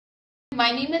My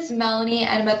name is Melanie,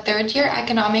 and I'm a third-year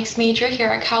economics major here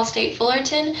at Cal State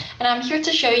Fullerton, and I'm here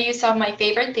to show you some of my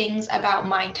favorite things about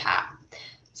MindTap.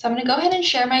 So I'm going to go ahead and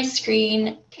share my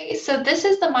screen. Okay, so this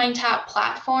is the MindTap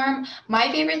platform.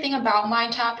 My favorite thing about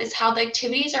MindTap is how the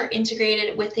activities are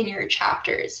integrated within your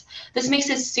chapters. This makes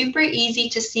it super easy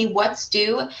to see what's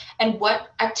due and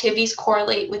what activities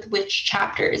correlate with which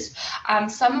chapters.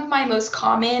 Some of my most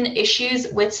common issues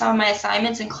with some of my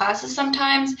assignments in classes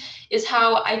sometimes is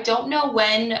how I don't know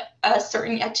when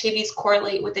certain activities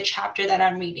correlate with the chapter that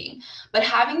I'm reading. But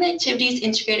having the activities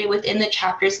integrated within the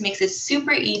chapters makes it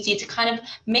super easy to kind of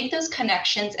make those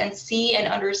connections and see and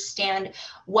understand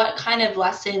what kind of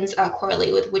lessons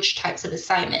correlate with which types of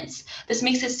assignments. This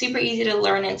makes it super easy to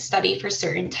learn and study for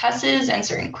certain tests and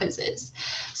certain quizzes.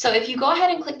 So if you go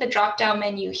ahead and click the drop-down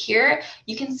menu here,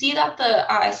 you can see that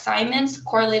the assignments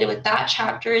correlated with that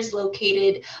chapter is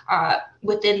located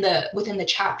within the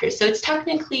chapter. So it's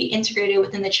technically integrated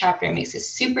within the chapter. It makes it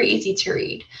super easy to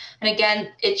read. And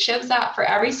again, it shows that for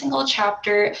every single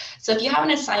chapter. So if you have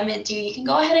an assignment due, you can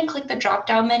go ahead and click the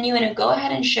drop-down menu and it'll go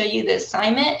ahead and show you the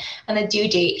assignment and the due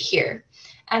date here.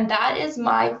 And that is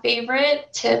my favorite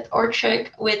tip or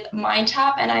trick with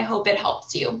MindTap, and I hope it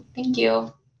helps you. Thank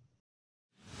you.